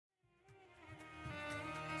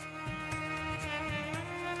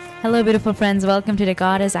Hello, beautiful friends. Welcome to the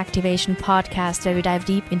Goddess Activation Podcast, where we dive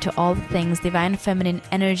deep into all things divine feminine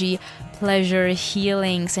energy, pleasure,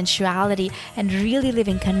 healing, sensuality, and really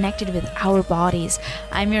living connected with our bodies.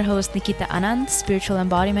 I'm your host, Nikita Anand, spiritual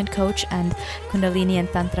embodiment coach and Kundalini and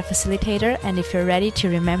Tantra facilitator. And if you're ready to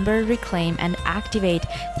remember, reclaim, and activate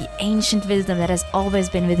the ancient wisdom that has always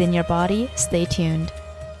been within your body, stay tuned.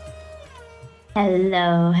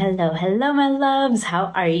 Hello, my loves.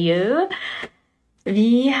 How are you?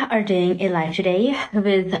 We are doing a live today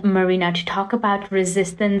with Marina to talk about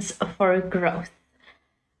resistance for growth.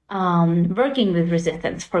 Working with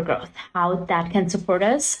resistance for growth, how that can support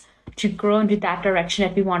us to grow into that direction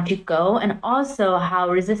that we want to go, and also how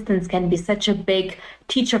resistance can be such a big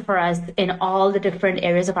teacher for us in all the different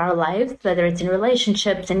areas of our lives, whether it's in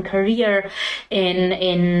relationships, in career,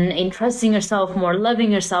 in trusting yourself more,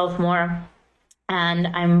 loving yourself more. And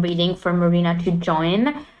I'm waiting for Marina to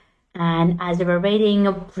join. And as we were waiting,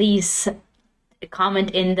 please make a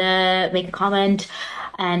comment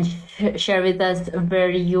and share with us where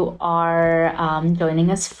you are joining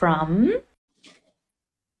us from.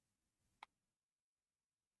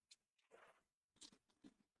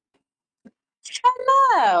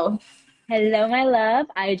 Hello. Hello, my love.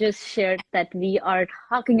 I just shared that we are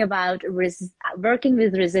talking about working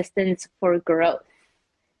with resistance for growth.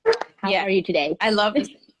 How are you today? I love this.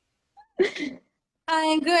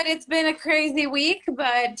 I'm good. It's been a crazy week,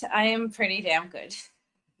 but I am pretty damn good.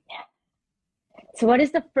 Yeah. So what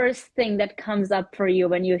is the first thing that comes up for you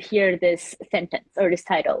when you hear this sentence or this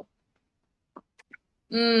title?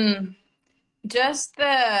 Just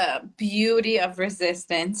the beauty of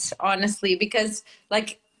resistance, honestly, because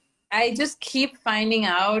I just keep finding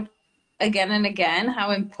out again and again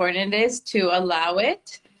how important it is to allow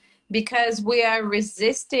it, because we are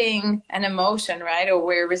resisting an emotion, right? Or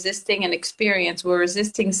we're resisting an experience, we're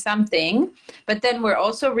resisting something, but then we're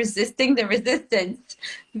also resisting the resistance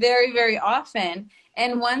very, very often.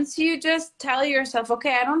 And once you just tell yourself,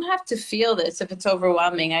 okay, I don't have to feel this if it's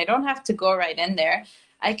overwhelming, I don't have to go right in there.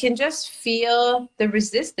 I can just feel the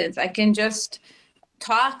resistance. I can just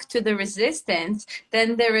talk to the resistance.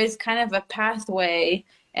 Then there is kind of a pathway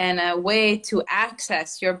and a way to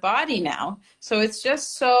access your body now. So it's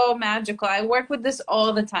just so magical. I work with this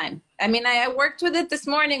all the time. I mean, I worked with it this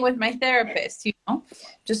morning with my therapist,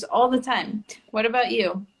 just all the time. What about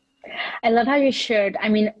you? I love how you shared. I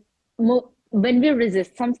mean, when we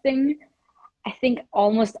resist something, I think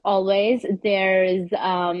almost always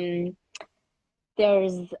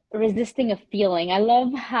there's resisting a feeling. I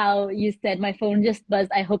love how you said my phone just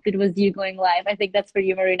buzzed. I hope it was you going live. I think that's for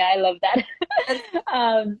you, Marina. I love that.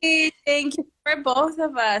 Thank you for both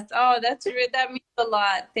of us. Oh, that means a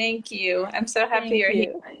lot. Thank you. I'm so happy you're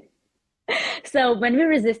here. So when we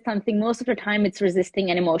resist something, most of the time it's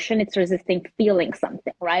resisting an emotion. It's resisting feeling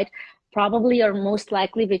something, right? Probably or most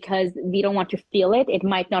likely because we don't want to feel it. It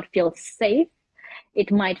might not feel safe.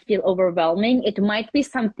 It might feel overwhelming. It might be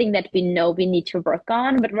something that we know we need to work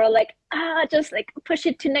on, but we're like, just like push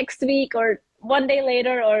it to next week or one day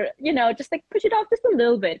later, or, just like push it off just a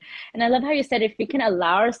little bit. And I love how you said, if we can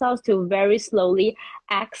allow ourselves to very slowly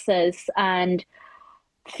access and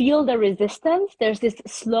feel the resistance, there's this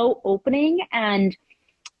slow opening. And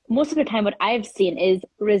most of the time what I've seen is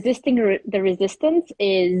resisting the resistance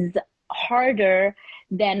is harder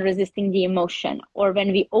than resisting the emotion. Or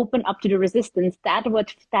when we open up to the resistance, that's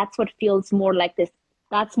what feels more like this.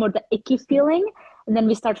 That's more the icky feeling. And then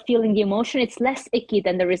we start feeling the emotion. It's less icky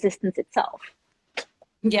than the resistance itself.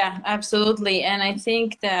 Yeah, absolutely. And I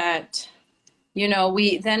think that,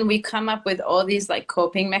 we come up with all these like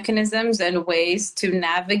coping mechanisms and ways to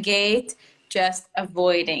navigate just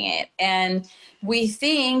avoiding it. And we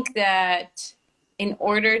think that in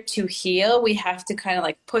order to heal, we have to kind of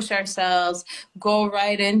like push ourselves, go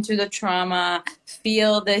right into the trauma,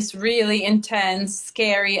 feel this really intense,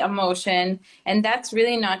 scary emotion. And that's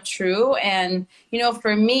really not true. And,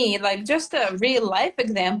 for me, like just a real life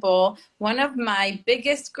example, one of my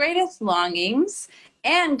biggest, greatest longings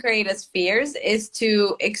and greatest fears is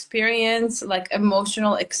to experience like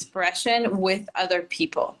emotional expression with other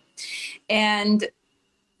people. And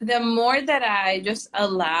the more that I just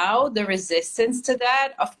allow the resistance to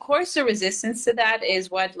that, of course, the resistance to that is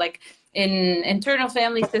what, like in internal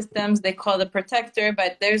family systems, they call the protector,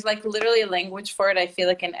 but there's like literally a language for it, I feel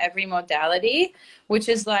like in every modality, which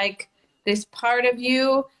is like this part of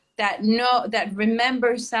you that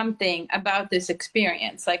remembers something about this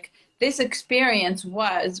experience. Like this experience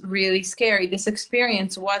was really scary. This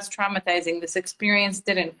experience was traumatizing. This experience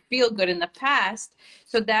didn't feel good in the past.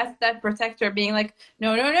 So that's that protector being like,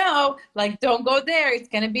 no, no, no, like, don't go there. It's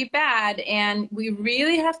going to be bad. And we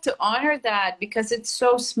really have to honor that because it's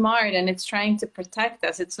so smart and it's trying to protect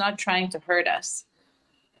us. It's not trying to hurt us.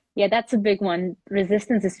 Yeah, that's a big one.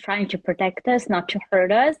 Resistance is trying to protect us, not to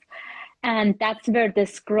hurt us. And that's where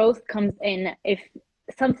this growth comes in. If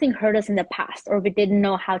something hurt us in the past, or we didn't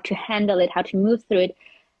know how to handle it, how to move through it,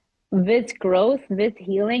 with growth, with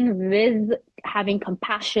healing, with having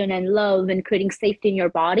compassion and love and creating safety in your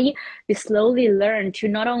body, we slowly learn to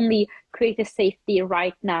not only create a safety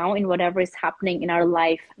right now in whatever is happening in our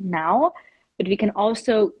life now, but we can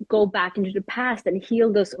also go back into the past and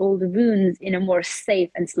heal those old wounds in a more safe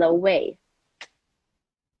and slow way.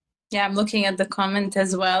 Yeah, I'm looking at the comment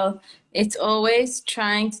as well. It's always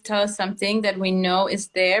trying to tell us something that we know is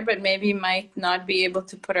there, but maybe might not be able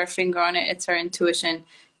to put our finger on it. It's our intuition.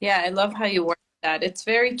 Yeah, I love how you word that. It's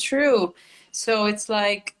very true. So it's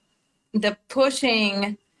like the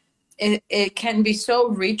pushing, it can be so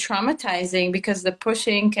re-traumatizing because the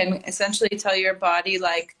pushing can essentially tell your body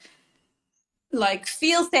like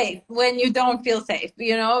feel safe when you don't feel safe,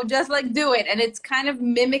 you know, just like do it. And it's kind of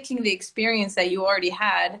mimicking the experience that you already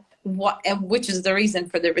had, which is the reason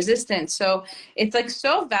for the resistance. So it's like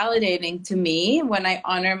so validating to me when I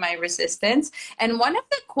honor my resistance. And one of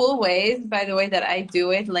the cool ways, by the way, that I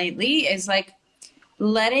do it lately is like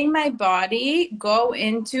letting my body go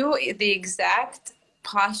into the exact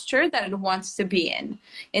posture that it wants to be in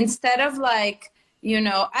instead of like,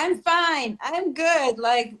 I'm fine, I'm good,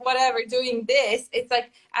 like whatever, doing this. It's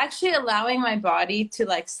like actually allowing my body to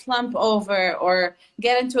like slump over or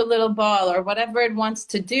get into a little ball or whatever it wants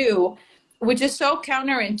to do, which is so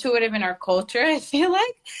counterintuitive in our culture, I feel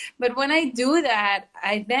like. But when I do that,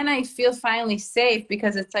 I feel finally safe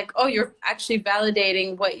because it's like, oh, you're actually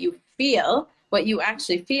validating what you feel, what you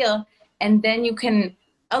actually feel. And then you can,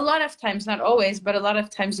 a lot of times, not always, but a lot of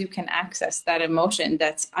times you can access that emotion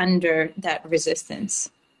that's under that resistance.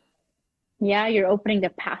 Yeah, you're opening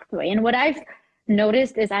the pathway. And what I've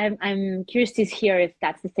noticed is I'm curious to hear if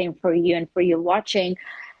that's the same for you and for you watching,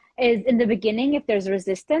 is in the beginning, if there's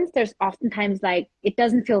resistance, there's oftentimes like it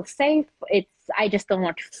doesn't feel safe. It's I just don't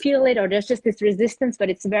want to feel it, or there's just this resistance, but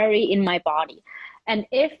it's very in my body. And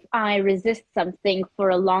if I resist something for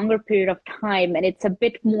a longer period of time and it's a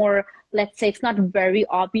bit more, let's say it's not very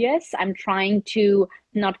obvious, I'm trying to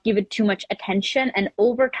not give it too much attention. And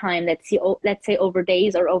over time, let's say over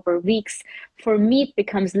days or over weeks, for me, it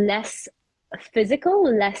becomes less physical,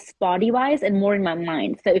 less body wise, and more in my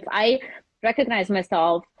mind. So if I recognize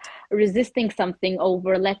myself resisting something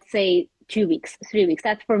over, let's say, 2 weeks, 3 weeks,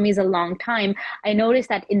 that for me is a long time. I notice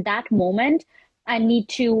that in that moment, I need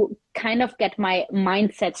to kind of get my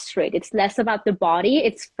mindset straight. It's less about the body,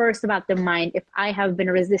 it's first about the mind. If I have been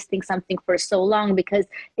resisting something for so long, because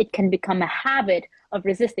it can become a habit of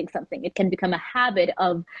resisting something, it can become a habit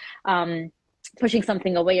of pushing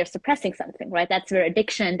something away or suppressing something, right? That's where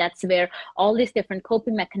addiction, that's where all these different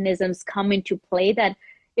coping mechanisms come into play. That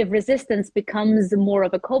if resistance becomes more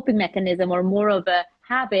of a coping mechanism or more of a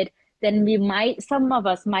habit, then some of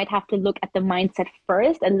us might have to look at the mindset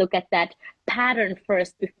first and look at that pattern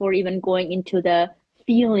first before even going into the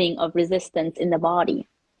feeling of resistance in the body.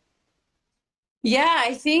 Yeah,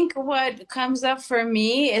 I think what comes up for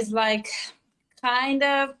me is like kind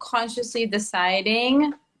of consciously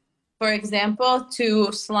deciding, for example,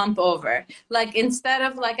 to slump over. Like instead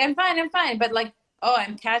of like, I'm fine, but like, oh,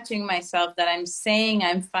 I'm catching myself that I'm saying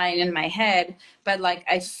I'm fine in my head, but like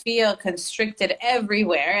I feel constricted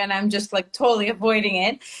everywhere and I'm just like totally avoiding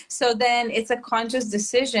it. So then it's a conscious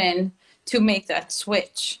decision to make that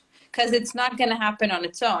switch because it's not going to happen on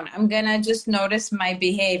its own. I'm going to just notice my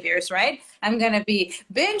behaviors, right? I'm going to be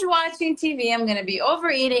binge watching TV. I'm going to be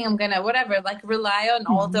overeating. I'm going to whatever, like rely on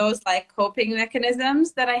all Mm-hmm. those like coping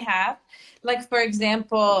mechanisms that I have. Like, for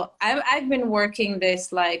example, I've been working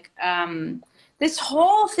this like, this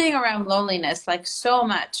whole thing around loneliness, like so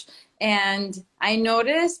much. And I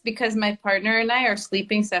noticed because my partner and I are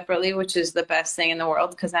sleeping separately, which is the best thing in the world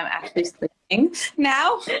because I'm actually sleeping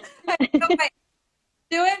now. I know I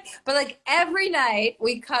do it, but like every night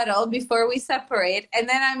we cuddle before we separate, and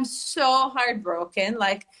then I'm so heartbroken,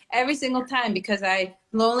 like every single time because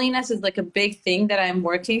loneliness is like a big thing that I'm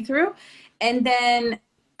working through, and then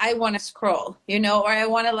I want to scroll, or I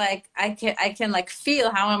want to like I can like feel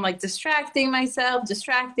how I'm like distracting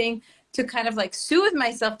to kind of like soothe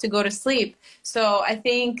myself to go to sleep. So I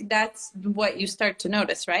think that's what you start to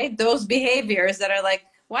notice, right? Those behaviors that are like,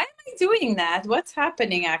 why am I doing that? What's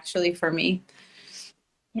happening actually for me?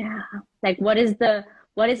 Yeah. Like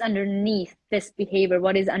what is underneath this behavior?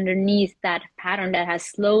 What is underneath that pattern that has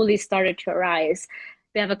slowly started to arise?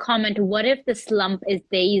 We have a comment, what if the slump is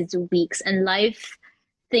days, weeks, and life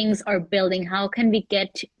things are building? How can we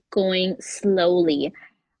get going slowly?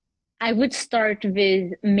 I would start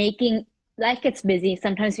with making life gets busy.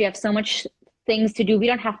 Sometimes we have so much things to do. We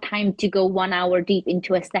don't have time to go 1 hour deep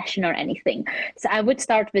into a session or anything. So I would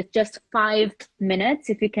start with just 5 minutes.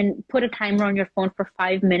 If you can put a timer on your phone for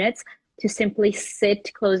 5 minutes to simply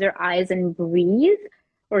sit, close your eyes and breathe,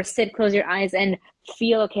 or sit, close your eyes and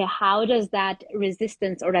feel, okay, how does that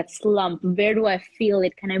resistance or that slump, where do I feel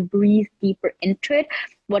it? Can I breathe deeper into it?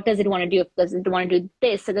 What does it want to do? Does it want to do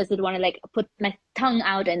this? Or does it want to like put my tongue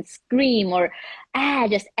out and scream, or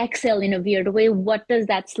just exhale in a weird way? What does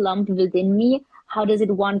that slump within me? How does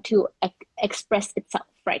it want to express itself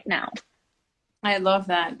right now? I love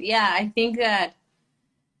that. Yeah, I think that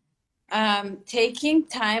taking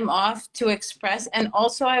time off to express, and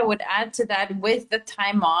also I would add to that, with the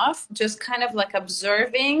time off, just kind of like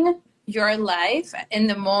observing your life in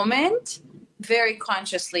the moment very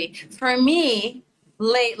consciously. For me,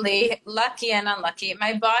 lately, lucky and unlucky,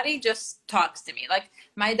 my body just talks to me. Like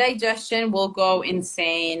my digestion will go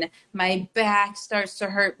insane. My back starts to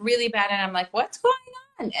hurt really bad. And I'm like, what's going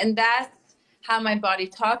on? And that's how my body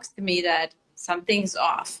talks to me, that something's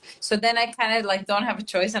off. So then I kind of like don't have a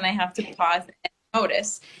choice and I have to pause and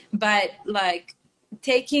notice. But like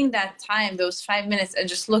taking that time, those 5 minutes, and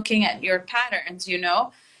just looking at your patterns,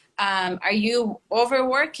 are you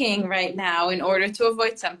overworking right now in order to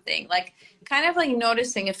avoid something? Like kind of like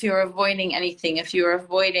noticing if you're avoiding anything, if you're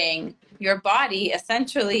avoiding your body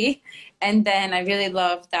essentially. And then I really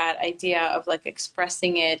love that idea of like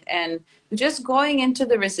expressing it and just going into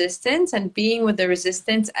the resistance and being with the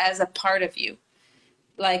resistance as a part of you.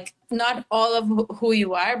 Like not all of who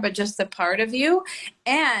you are, but just a part of you.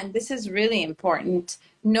 And this is really important,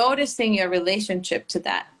 noticing your relationship to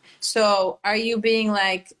that. So are you being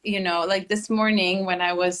like, like this morning when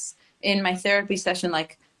I was in my therapy session,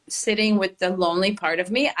 like sitting with the lonely part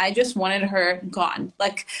of me, I just wanted her gone.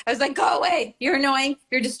 Like I was like, go away, you're annoying,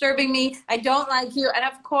 you're disturbing me, I don't like you. And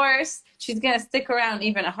of course she's gonna stick around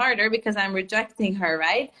even harder because I'm rejecting her,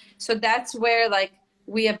 right? So that's where like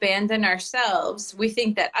we abandon ourselves. We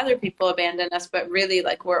think that other people abandon us, but really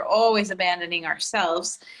like we're always abandoning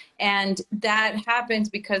ourselves. And that happens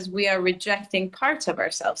because we are rejecting parts of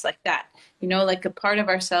ourselves like that, like a part of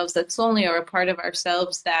ourselves that's lonely, or a part of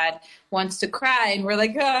ourselves that wants to cry. And we're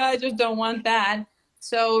like, I just don't want that.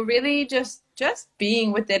 So really just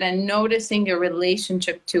being with it and noticing your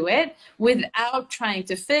relationship to it without trying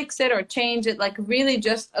to fix it or change it, like really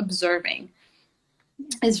just observing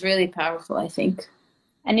is really powerful, I think.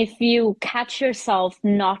 And if you catch yourself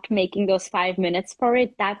not making those 5 minutes for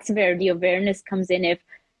it, that's where the awareness comes in.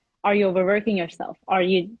 Are you overworking yourself?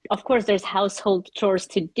 Of course, there's household chores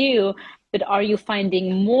to do, but are you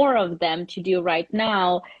finding more of them to do right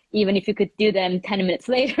now, even if you could do them 10 minutes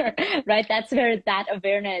later, right? That's where that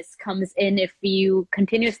awareness comes in. If you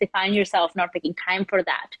continuously find yourself not making time for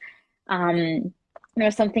that.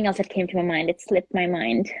 There's something else that came to my mind. It slipped my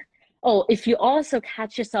mind. Oh, if you also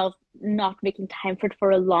catch yourself not making time for it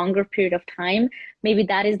for a longer period of time, maybe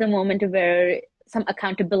that is the moment where some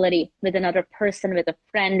accountability with another person, with a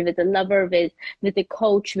friend, with a lover, with a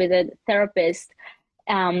coach, with a therapist,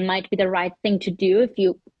 might be the right thing to do if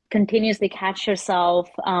you continuously catch yourself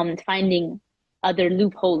finding other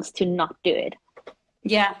loopholes to not do it.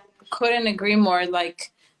 Yeah, couldn't agree more.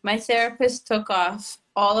 Like my therapist took off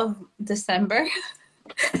all of December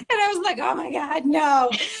and I was like, oh my God, no.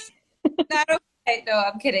 Not okay. No,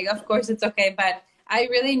 I'm kidding. Of course it's okay. But I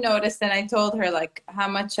really noticed, and I told her like how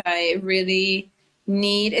much I really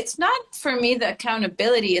need. It's not for me the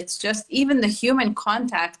accountability. It's just even the human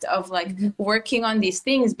contact of like working on these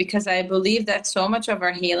things, because I believe that so much of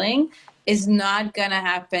our healing is not going to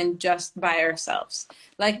happen just by ourselves.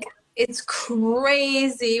 Like it's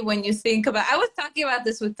crazy when you think about, I was talking about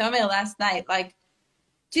this with Tome last night. Like,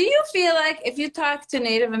 do you feel like if you talk to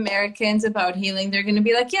Native Americans about healing, they're going to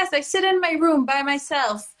be like, yes, I sit in my room by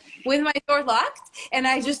myself with my door locked and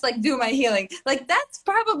I just like do my healing. Like that's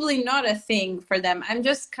probably not a thing for them. I'm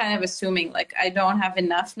just kind of assuming, like I don't have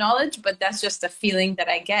enough knowledge, but that's just a feeling that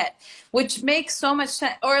I get, which makes so much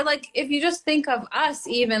sense. Or like if you just think of us,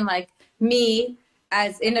 even like me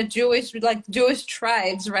as in a Jewish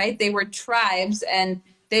tribes, right? They were tribes and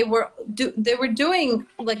they were doing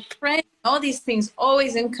like praying, all these things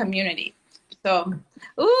always in community. So,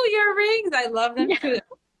 ooh, your rings, I love them too. They're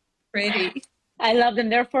pretty. I love them.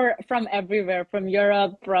 They're from everywhere, from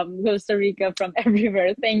Europe, from Costa Rica, from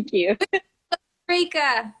everywhere. Thank you.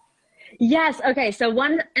 Rica. Yes. Okay. So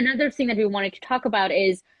another thing that we wanted to talk about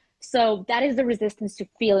is, so that is the resistance to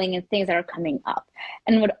feeling and things that are coming up.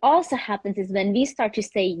 And what also happens is when we start to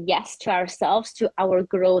say yes to ourselves, to our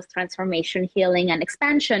growth, transformation, healing, and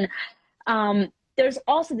expansion, there's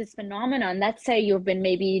also this phenomenon. Let's say you've been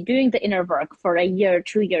maybe doing the inner work for a year,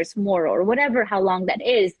 2 years more, or whatever, how long that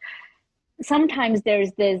is. Sometimes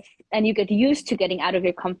there's this, and you get used to getting out of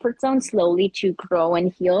your comfort zone slowly to grow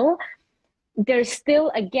and heal. There's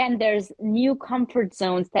still, again, there's new comfort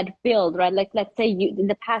zones that build, right? Like, let's say you in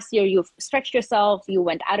the past year you've stretched yourself, you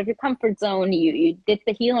went out of your comfort zone, you did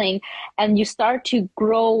the healing, and you start to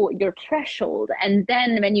grow your threshold. And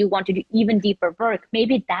then when you want to do even deeper work,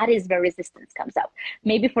 maybe that is where resistance comes up.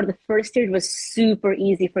 Maybe for the first year it was super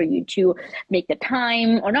easy for you to make the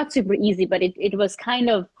time, or not super easy, but it was kind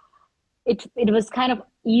of, it was kind of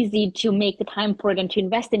easy to make the time for it and to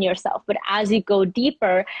invest in yourself. But as you go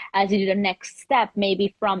deeper, as you do the next step,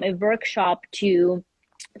 maybe from a workshop to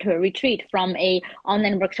a retreat, from a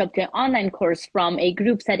online workshop to an online course, from a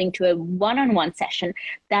group setting to a one-on-one session,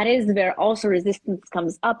 that is where also resistance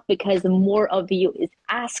comes up, because more of you is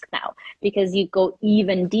asked now, because you go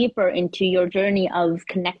even deeper into your journey of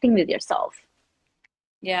connecting with yourself.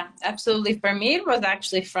 Yeah, absolutely. For me, it was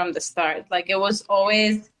actually from the start. Like it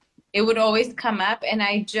would always come up, and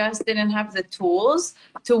I just didn't have the tools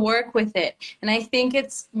to work with it. And I think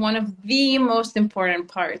it's one of the most important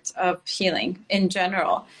parts of healing in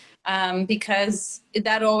general, because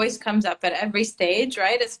that always comes up at every stage,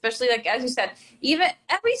 right? Especially like, as you said, even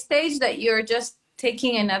every stage that you're just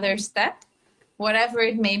taking another step, whatever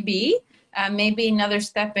it may be. Maybe another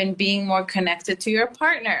step in being more connected to your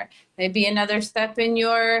partner, maybe another step in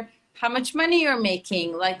your how much money you're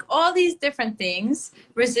making, like all these different things.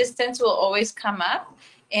 Resistance will always come up,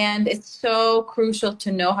 and it's so crucial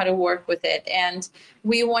to know how to work with it. And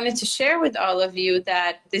we wanted to share with all of you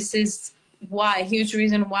that this is why, a huge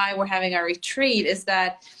reason why we're having our retreat, is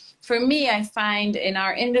that for me, I find in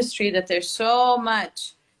our industry that there's so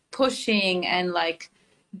much pushing and like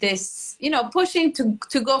this, pushing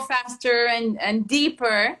to go faster and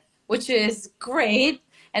deeper, which is great.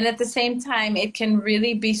 And at the same time, it can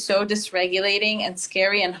really be so dysregulating and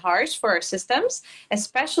scary and harsh for our systems,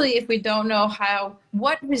 especially if we don't know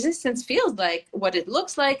what resistance feels like, what it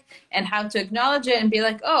looks like, and how to acknowledge it and be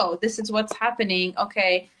like, oh, this is what's happening.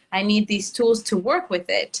 Okay, I need these tools to work with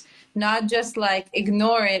it, not just like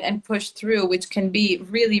ignore it and push through, which can be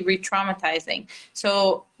really re-traumatizing.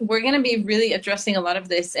 So we're going to be really addressing a lot of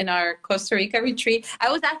this in our Costa Rica retreat. I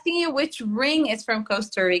was asking you which ring is from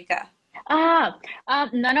Costa Rica.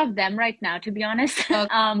 None of them right now, to be honest. Okay.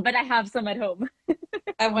 But I have some at home.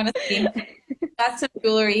 I want to see. Got some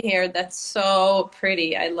jewelry here that's so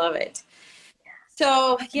pretty. I love it.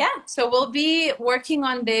 So yeah, so we'll be working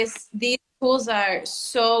on this. These tools are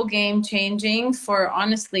so game changing for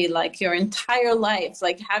honestly like your entire life,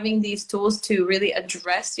 like having these tools to really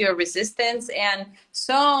address your resistance, and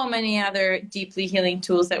so many other deeply healing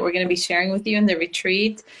tools that we're going to be sharing with you in the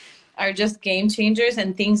retreat are just game changers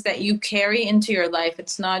and things that you carry into your life.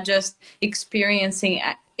 It's not just experiencing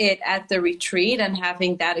it at the retreat and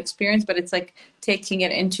having that experience, but it's like taking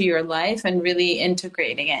it into your life and really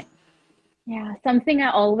integrating it. Yeah, something I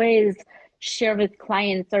always share with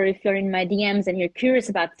clients, or if you're in my DMs and you're curious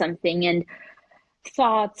about something and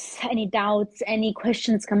thoughts, any doubts, any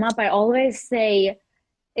questions come up, I always say,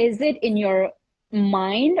 is it in your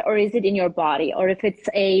mind or is it in your body? Or if it's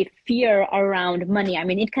a fear around money, I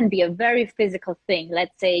mean, it can be a very physical thing.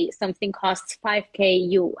 Let's say something costs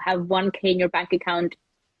 5K, you have 1K in your bank account.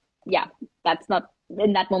 Yeah, that's not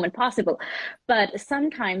in that moment possible. But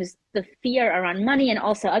sometimes the fear around money and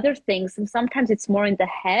also other things, and sometimes it's more in the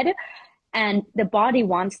head, and the body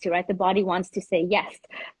wants to, right? The body wants to say yes,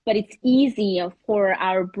 but it's easy for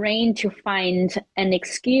our brain to find an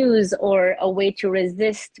excuse or a way to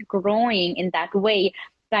resist growing in that way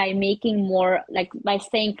by making more, like by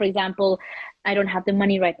saying, for example, I don't have the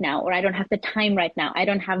money right now, or I don't have the time right now, I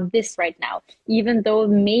don't have this right now, even though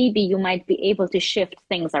maybe you might be able to shift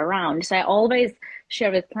things around. So I always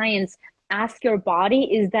share with clients, ask your body,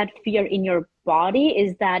 is that fear in your body?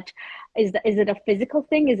 Is it a physical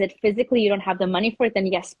thing? Is it physically you don't have the money for it? Then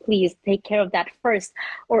yes, please take care of that first.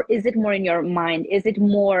 Or is it more in your mind? Is it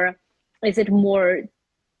more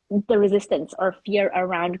the resistance or fear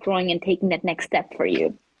around growing and taking that next step for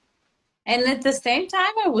you? And at the same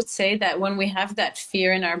time, I would say that when we have that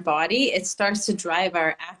fear in our body, it starts to drive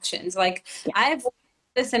our actions. Like Yeah. I've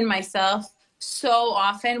this in myself so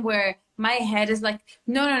often where my head is like,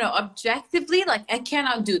 no, no, no, objectively, like I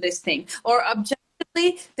cannot do this thing. Or objectively,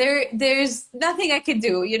 there's nothing I could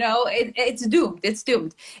do, it's doomed. It's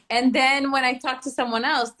doomed. And then when I talk to someone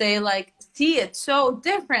else, they like see it so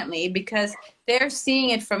differently because they're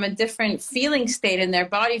seeing it from a different feeling state in their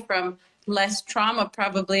body, from less trauma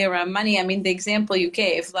probably around money. I mean, the example you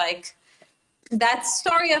gave, like that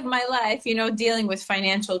story of my life, dealing with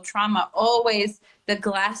financial trauma, always the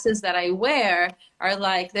glasses that I wear are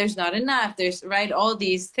like, there's not enough, there's right, all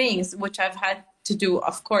these things, which I've had to do,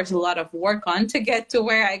 of course, a lot of work on to get to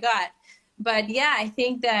where I got. But yeah, I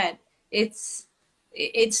think that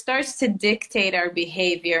it starts to dictate our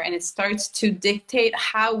behavior, and it starts to dictate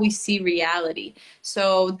how we see reality.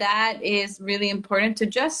 So that is really important to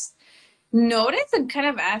just notice and kind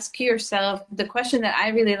of ask yourself. The question that I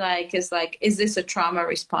really like is like, is this a trauma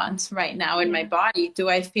response right now in my body? Do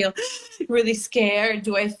I feel really scared?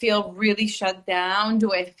 Do I feel really shut down?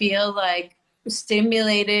 Do I feel like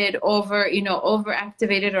stimulated,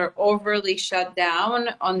 overactivated, or overly shut down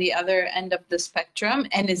on the other end of the spectrum?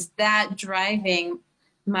 And is that driving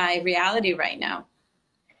my reality right now?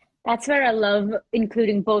 That's where I love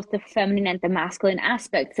including both the feminine and the masculine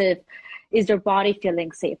aspects. If is your body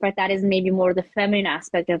feeling safe, right? That is maybe more the feminine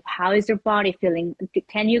aspect of how is your body feeling?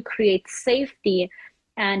 Can you create safety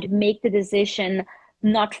and make the decision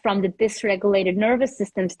not from the dysregulated nervous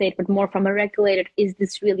system state, but more from a regulated, is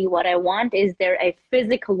this really what I want? Is there a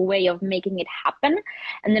physical way of making it happen?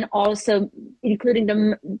 And then also including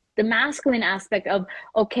the masculine aspect of,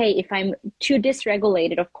 okay, if I'm too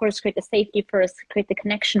dysregulated, of course, create the safety first, create the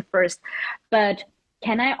connection first. But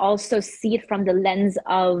can I also see it from the lens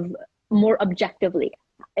of more objectively?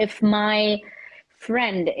 If my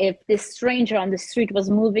friend, if this stranger on the street was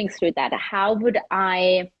moving through that,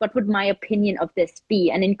 what would my opinion of this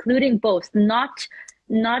be? And including both, not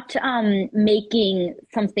making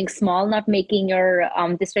something small, not making your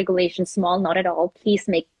dysregulation small, not at all. Please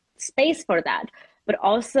make space for that. But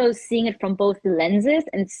also seeing it from both lenses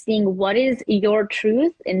and seeing what is your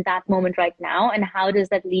truth in that moment right now, and how does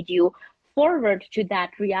that lead you forward to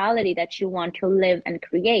that reality that you want to live and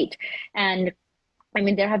create. And I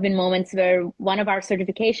mean, there have been moments where one of our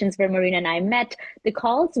certifications where Marina and I met, the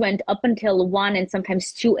calls went up until 1 and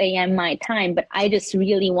sometimes 2 a.m. my time, but I just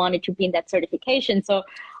really wanted to be in that certification. So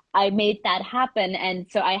I made that happen. And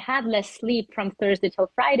so I had less sleep from Thursday till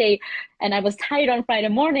Friday, and I was tired on Friday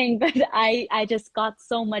morning, but I just got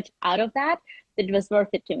so much out of that it was worth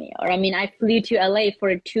it to me. Or I mean, I flew to LA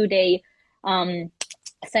for a 2-day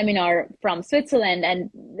seminar from Switzerland, and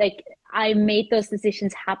like I made those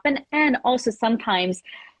decisions happen. And also sometimes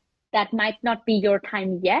that might not be your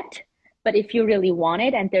time yet, but if you really want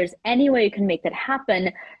it and there's any way you can make that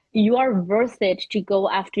happen, you are worth it to go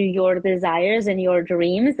after your desires and your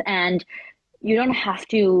dreams. And you don't have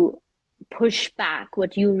to push back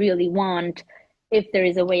what you really want if there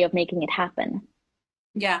is a way of making it happen.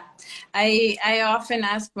 Yeah. I often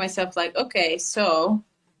ask myself, like, okay, so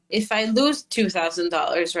if I lose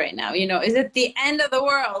 $2,000 right now, is it the end of the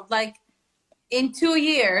world? Like in 2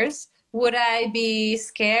 years, would I be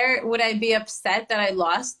scared? Would I be upset that I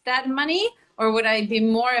lost that money? Or would I be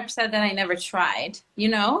more upset that I never tried,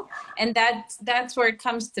 And that's where it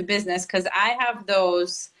comes to business, because I have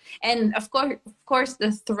those. And of course,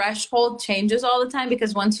 the threshold changes all the time,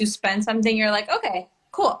 because once you spend something, you're like, okay,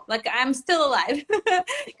 cool. Like I'm still alive,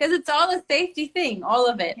 because it's all a safety thing, all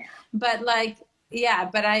of it. But like, yeah,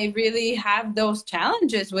 but I really have those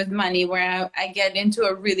challenges with money where I get into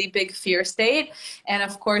a really big fear state. And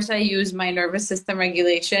of course, I use my nervous system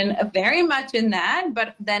regulation very much in that,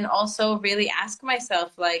 but then also really ask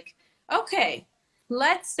myself, like, okay,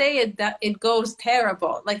 let's say it goes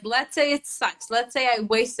terrible. Like, let's say it sucks. Let's say I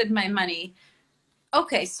wasted my money.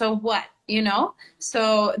 Okay, so what?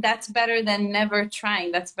 So that's better than never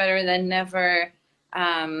trying. That's better than never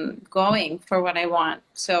going for what I want.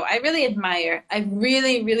 So I really,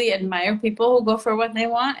 really admire people who go for what they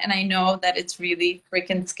want. And I know that it's really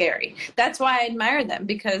freaking scary. That's why I admire them,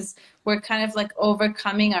 because we're kind of like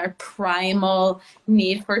overcoming our primal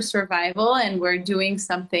need for survival, and we're doing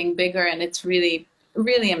something bigger. And it's really,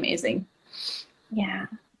 really amazing. Yeah.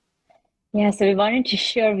 Yeah, so we wanted to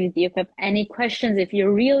share with you if you have any questions, if you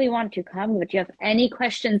really want to come, but you have any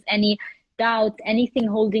questions, any doubts, anything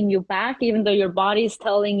holding you back, even though your body is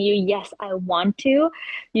telling you, yes, I want to,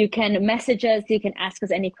 you can message us, you can ask us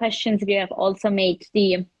any questions. We have also made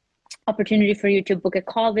the opportunity for you to book a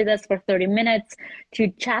call with us for 30 minutes to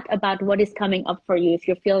chat about what is coming up for you. If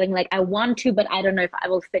you're feeling like I want to, but I don't know if I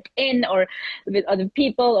will fit in or with other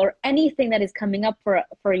people or anything that is coming up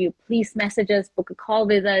for you, please message us, book a call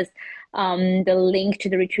with us. The link to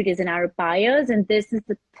the retreat is in our bios, and this is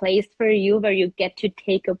the place for you where you get to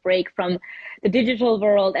take a break from the digital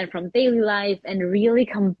world and from daily life and really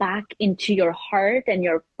come back into your heart and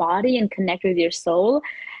your body and connect with your soul.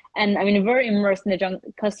 And I mean, we're immersed in the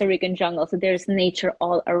Costa Rican jungle, so there's nature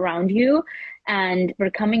all around you. And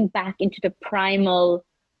we're coming back into the primal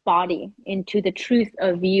body, into the truth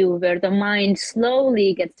of you, where the mind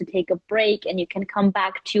slowly gets to take a break and you can come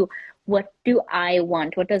back to, what do I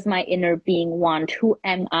want? What does my inner being want? Who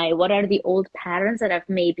am I? What are the old patterns that I've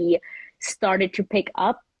maybe started to pick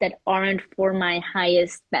up that aren't for my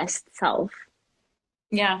highest, best self?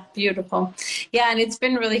 Yeah, beautiful. Yeah, and it's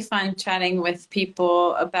been really fun chatting with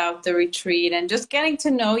people about the retreat and just getting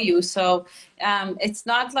to know you. So it's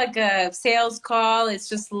not like a sales call. It's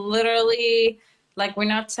just literally like we're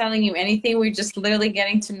not telling you anything. We're just literally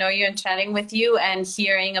getting to know you and chatting with you and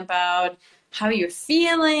hearing about how you're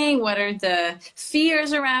feeling, what are the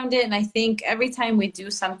fears around it. And I think every time we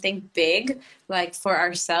do something big, like for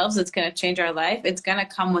ourselves, it's going to change our life. It's going to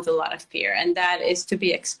come with a lot of fear, and that is to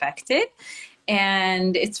be expected.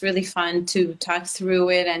 And it's really fun to talk through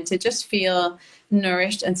it and to just feel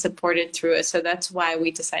nourished and supported through it. So that's why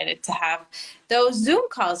we decided to have those Zoom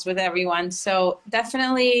calls with everyone. So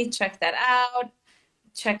definitely check that out.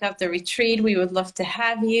 Check out the retreat. We would love to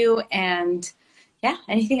have you. And yeah,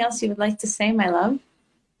 anything else you would like to say, my love?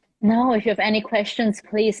 No, if you have any questions,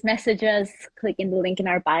 please message us, click in the link in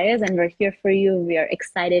our bios, and we're here for you. We are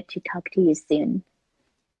excited to talk to you soon.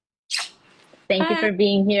 Thank you for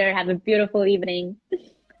being here. Have a beautiful evening.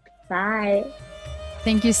 Bye.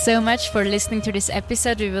 Thank you so much for listening to this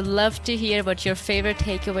episode. We would love to hear what your favorite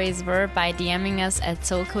takeaways were by DMing us at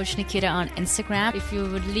Soul Coach Nikita on Instagram. If you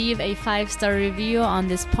would leave a 5-star review on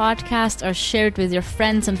this podcast or share it with your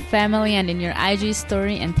friends and family and in your IG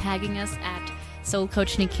story and tagging us at Soul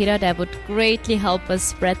Coach Nikita, that would greatly help us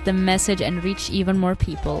spread the message and reach even more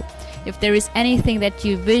people. If there is anything that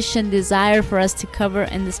you wish and desire for us to cover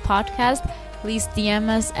in this podcast, please DM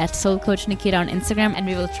us at Soul Coach Nikita on Instagram and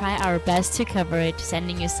we will try our best to cover it.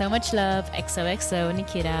 Sending you so much love. XOXO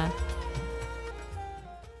Nikita.